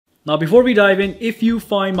Now before we dive in, if you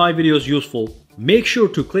find my videos useful, make sure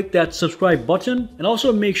to click that subscribe button and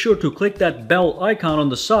also make sure to click that bell icon on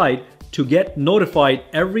the side to get notified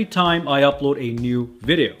every time I upload a new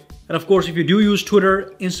video. And of course, if you do use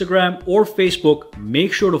Twitter, Instagram, or Facebook,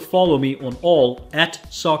 make sure to follow me on all at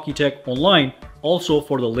SAKITECH online, also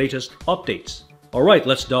for the latest updates. Alright,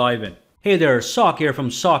 let's dive in. Hey there, Sak here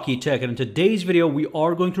from SAKITECH, and in today's video we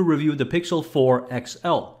are going to review the Pixel 4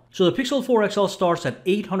 XL. So the Pixel 4 XL starts at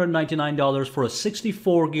 $899 for a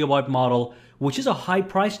 64GB model, which is a high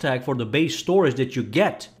price tag for the base storage that you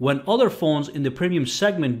get when other phones in the premium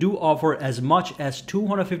segment do offer as much as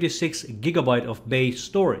 256GB of base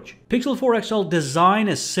storage. Pixel 4 XL design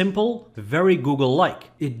is simple, very Google-like.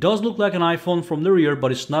 It does look like an iPhone from the rear,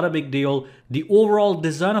 but it's not a big deal. The overall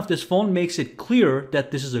design of this phone makes it clear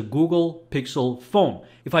that this is a Google Pixel phone.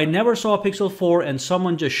 If I never saw a Pixel 4 and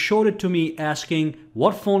someone just showed it to me asking,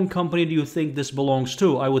 what phone company do you think this belongs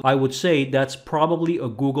to? I would say that's probably a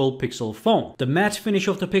Google Pixel phone. The matte finish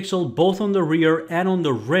of the Pixel, both on the rear and on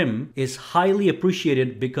the rim, is highly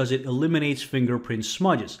appreciated because it eliminates fingerprint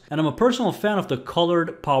smudges. And I'm a personal fan of the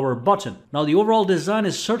colored power button. Now the overall design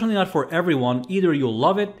is certainly not for everyone. Either you'll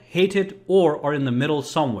love it, hate it, or are in the middle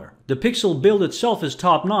somewhere. The Pixel build itself is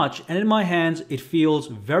top-notch, and in my hands it feels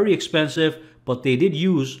very expensive, but they did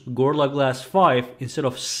use Gorilla Glass 5 instead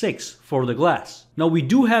of 6 for the glass. Now we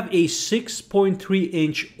do have a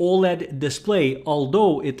 6.3-inch OLED display,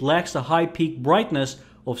 although it lacks the high peak brightness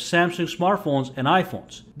of Samsung smartphones and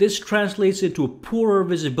iPhones. This translates into poorer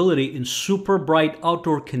visibility in super bright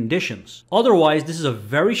outdoor conditions. Otherwise, this is a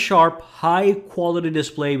very sharp, high quality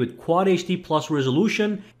display with Quad HD Plus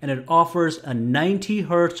resolution, and it offers a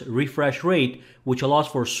 90Hz refresh rate, which allows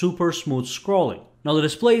for super smooth scrolling. Now the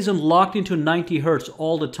display isn't locked into 90Hz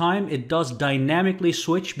all the time. It does dynamically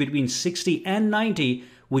switch between 60 and 90,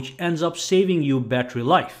 which ends up saving you battery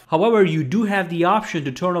life. However, you do have the option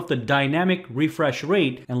to turn off the dynamic refresh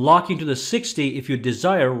rate and lock into the 60 if you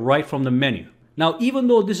desire right from the menu. Now, even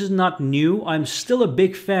though this is not new, I'm still a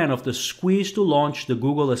big fan of the squeeze to launch the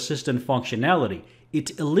Google Assistant functionality.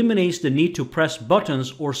 It eliminates the need to press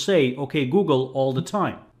buttons or say, "Okay Google," all the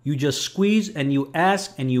time. You just squeeze and you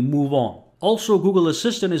ask and you move on. Also, Google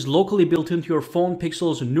Assistant is locally built into your phone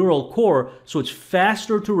Pixel's neural core, so it's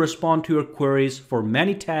faster to respond to your queries for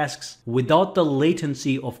many tasks without the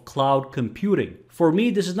latency of cloud computing. For me,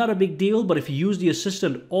 this is not a big deal, but if you use the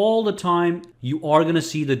Assistant all the time, you are going to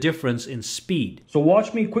see the difference in speed. So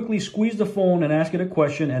watch me quickly squeeze the phone and ask it a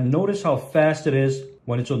question, and notice how fast it is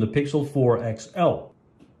when it's on the Pixel 4 XL.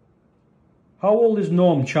 How old is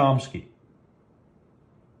Noam Chomsky?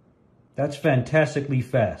 That's fantastically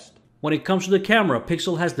fast. When it comes to the camera,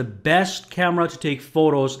 Pixel has the best camera to take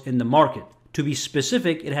photos in the market. To be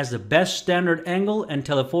specific, it has the best standard angle and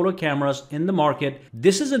telephoto cameras in the market.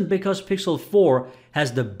 This isn't because Pixel 4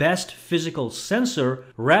 has the best physical sensor,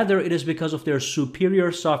 rather it is because of their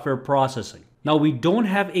superior software processing. Now we don't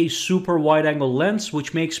have a super wide angle lens,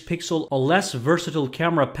 which makes Pixel a less versatile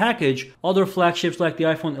camera package. Other flagships like the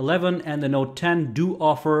iPhone 11 and the Note 10 do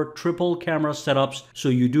offer triple camera setups, so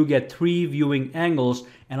you do get 3 viewing angles,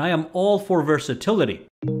 and I am all for versatility.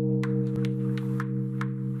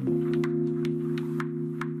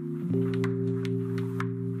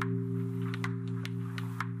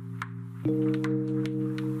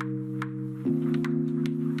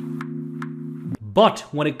 But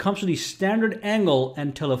when it comes to the standard angle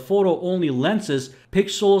and telephoto only lenses,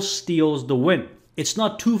 Pixel steals the win. It's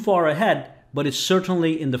not too far ahead, but it's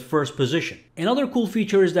certainly in the first position. Another cool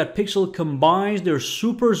feature is that Pixel combines their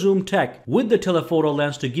super zoom tech with the telephoto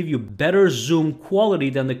lens to give you better zoom quality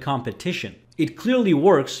than the competition. It clearly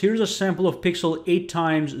works. Here's a sample of Pixel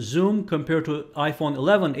 8x zoom compared to iPhone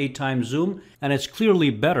 11 8x zoom, and it's clearly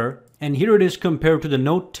better. And here it is compared to the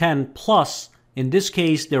Note 10 Plus. In this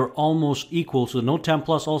case, they're almost equal, so the Note 10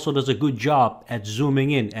 Plus also does a good job at zooming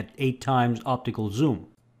in at 8x optical zoom.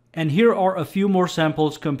 And here are a few more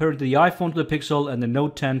samples compared to the iPhone to the Pixel and the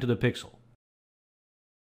Note 10 to the Pixel.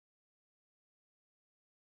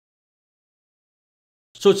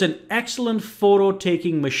 So it's an excellent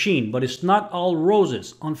photo-taking machine, but it's not all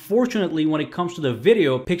roses. Unfortunately, when it comes to the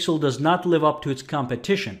video, Pixel does not live up to its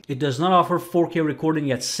competition. It does not offer 4K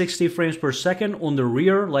recording at 60 frames per second on the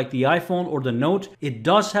rear like the iPhone or the Note. It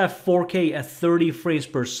does have 4K at 30 frames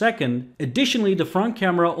per second. Additionally, the front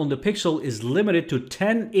camera on the Pixel is limited to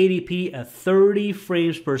 1080p at 30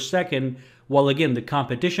 frames per second, while again, the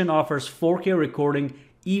competition offers 4K recording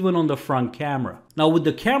even on the front camera. Now with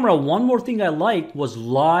the camera, one more thing I liked was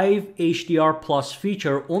Live HDR Plus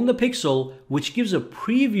feature on the Pixel, which gives a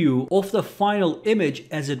preview of the final image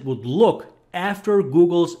as it would look after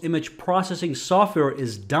Google's image processing software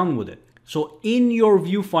is done with it. So in your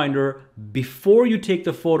viewfinder, before you take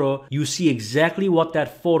the photo, you see exactly what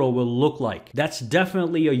that photo will look like. That's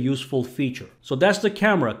definitely a useful feature. So that's the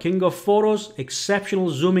camera. King of photos,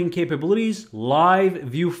 exceptional zooming capabilities, live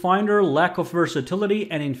viewfinder, lack of versatility,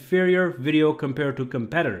 and inferior video compared to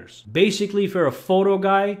competitors. Basically, if you're a photo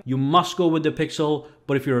guy, you must go with the Pixel,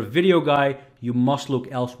 but if you're a video guy, you must look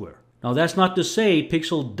elsewhere. Now that's not to say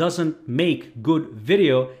Pixel doesn't make good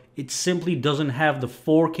video. It simply doesn't have the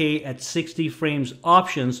 4K at 60 frames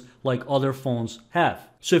options like other phones have.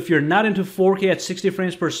 So if you're not into 4K at 60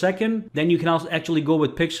 frames per second, then you can also actually go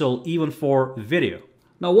with Pixel even for video.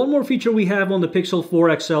 Now, one more feature we have on the Pixel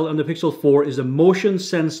 4 XL and the Pixel 4 is the motion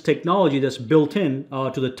sense technology that's built in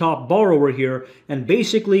to the top bar over here. And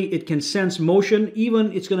basically it can sense motion.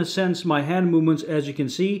 Even it's going to sense my hand movements. As you can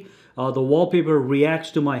see, the wallpaper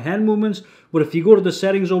reacts to my hand movements. But if you go to the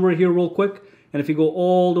settings over here real quick, and if you go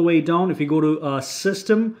all the way down, if you go to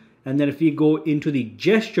System, and then if you go into the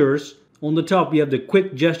gestures, on the top you have the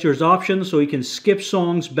quick gestures option, so you can skip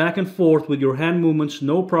songs back and forth with your hand movements,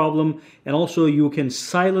 no problem. And also you can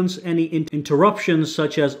silence any interruptions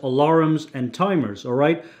such as alarms and timers, all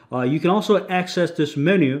right? You can also access this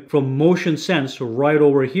menu from Motion Sense right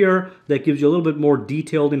over here. That gives you a little bit more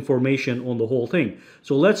detailed information on the whole thing.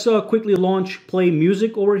 So let's quickly launch Play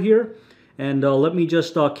Music over here. And let me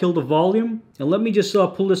just kill the volume. And let me just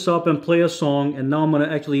pull this up and play a song. And now I'm going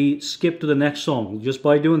to actually skip to the next song. Just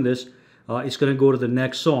by doing this, it's going to go to the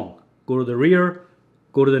next song. Go to the rear,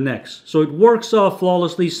 go to the next. So it works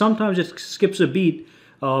flawlessly. Sometimes it skips a beat,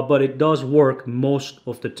 but it does work most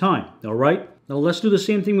of the time. All right. Now let's do the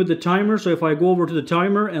same thing with the timer. So if I go over to the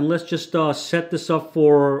timer and let's just set this up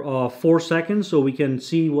for 4 seconds so we can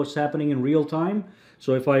see what's happening in real time.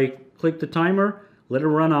 So if I click the timer, let it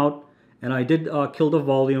run out. And I did kill the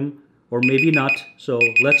volume, or maybe not. So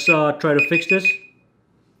let's try to fix this.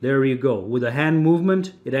 There you go. With a hand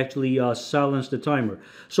movement, it actually silenced the timer.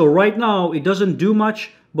 So right now, it doesn't do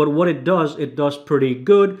much, but what it does pretty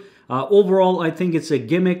good. Overall, I think it's a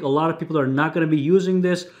gimmick. A lot of people are not going to be using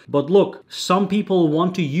this. But look, some people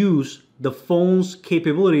want to use the phone's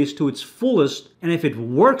capabilities to its fullest. And if it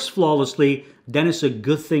works flawlessly, then it's a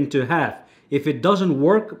good thing to have. If it doesn't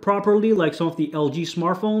work properly, like some of the LG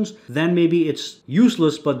smartphones, then maybe it's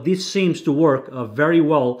useless, but this seems to work very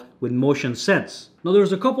well with Motion Sense. Now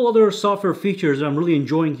there's a couple other software features that I'm really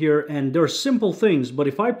enjoying here, and they're simple things, but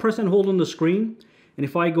if I press and hold on the screen, and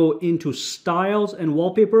if I go into Styles and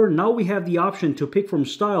Wallpaper, now we have the option to pick from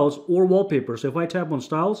styles or wallpaper. So if I tap on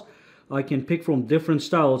styles, I can pick from different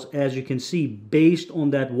styles, as you can see, based on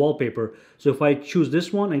that wallpaper. So if I choose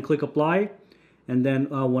this one and click apply, and then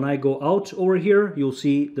when I go out over here, you'll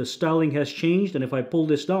see the styling has changed. And if I pull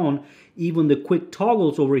this down, even the quick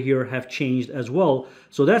toggles over here have changed as well.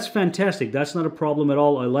 So that's fantastic. That's not a problem at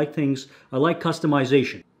all. I like things. I like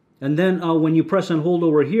customization. And then when you press and hold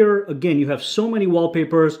over here, again, you have so many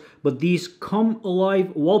wallpapers, but these come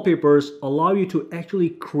alive wallpapers allow you to actually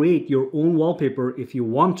create your own wallpaper if you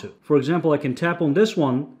want to. For example, I can tap on this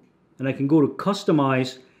one and I can go to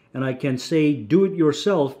customize and I can say do it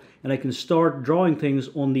yourself, and I can start drawing things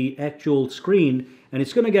on the actual screen, and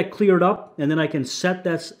it's going to get cleared up, and then I can set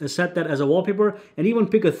that as a wallpaper and even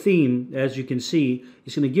pick a theme. As you can see,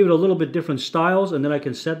 it's going to give it a little bit different styles, and then I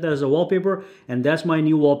can set that as a wallpaper, and that's my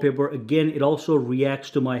new wallpaper. Again, it also reacts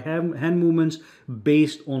to my hand movements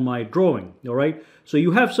based on my drawing. All right, so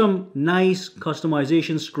you have some nice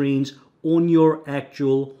customization screens on your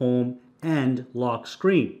actual home and lock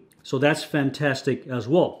screen. So that's fantastic as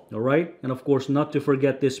well, all right? And of course, not to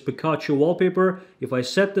forget this Pikachu wallpaper. If I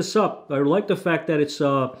set this up, I like the fact that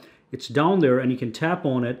it's down there and you can tap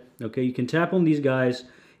on it, okay? You can tap on these guys,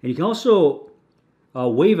 and you can also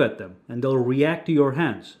wave at them, and they'll react to your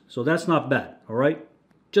hands. So that's not bad, all right?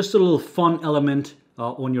 Just a little fun element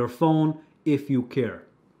on your phone if you care.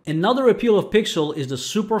 Another appeal of Pixel is the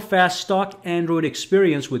super fast stock Android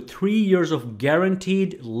experience with 3 years of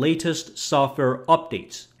guaranteed latest software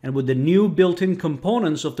updates. And with the new built-in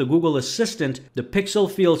components of the Google Assistant, the Pixel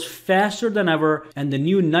feels faster than ever, and the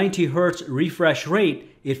new 90 Hz refresh rate,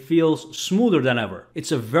 it feels smoother than ever.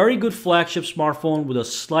 It's a very good flagship smartphone with a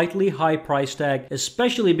slightly high price tag,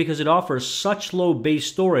 especially because it offers such low base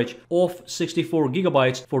storage of 64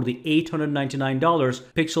 GB for the $899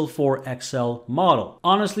 Pixel 4 XL model.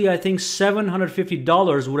 Honestly, I think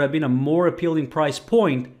 $750 would have been a more appealing price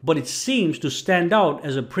point, but it seems to stand out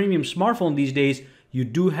as a premium smartphone these days. You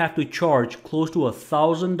do have to charge close to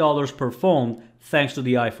 $1,000 per phone thanks to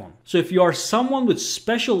the iPhone. So if you are someone with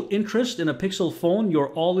special interest in a Pixel phone, you're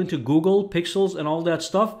all into Google, Pixels and all that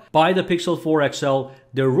stuff, buy the Pixel 4 XL.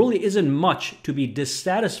 There really isn't much to be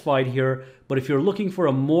dissatisfied here, but if you're looking for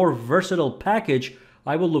a more versatile package,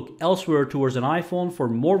 I will look elsewhere towards an iPhone for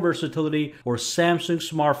more versatility or Samsung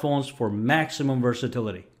smartphones for maximum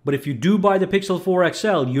versatility. But if you do buy the Pixel 4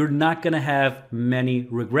 XL, you're not going to have many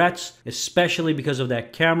regrets, especially because of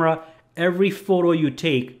that camera. Every photo you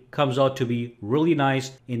take comes out to be really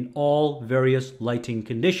nice in all various lighting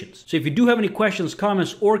conditions. So if you do have any questions,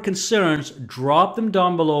 comments, or concerns, drop them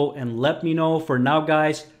down below and let me know. For now,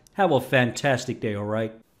 guys, have a fantastic day, all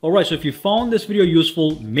right? Alright, so if you found this video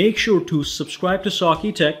useful, make sure to subscribe to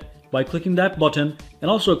SAKITECH by clicking that button, and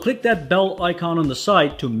also click that bell icon on the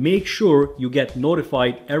side to make sure you get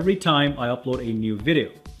notified every time I upload a new video.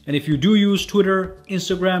 And if you do use Twitter,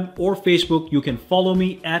 Instagram, or Facebook, you can follow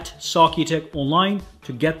me at SAKITECH Online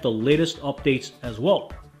to get the latest updates as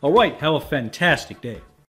well. Alright, have a fantastic day.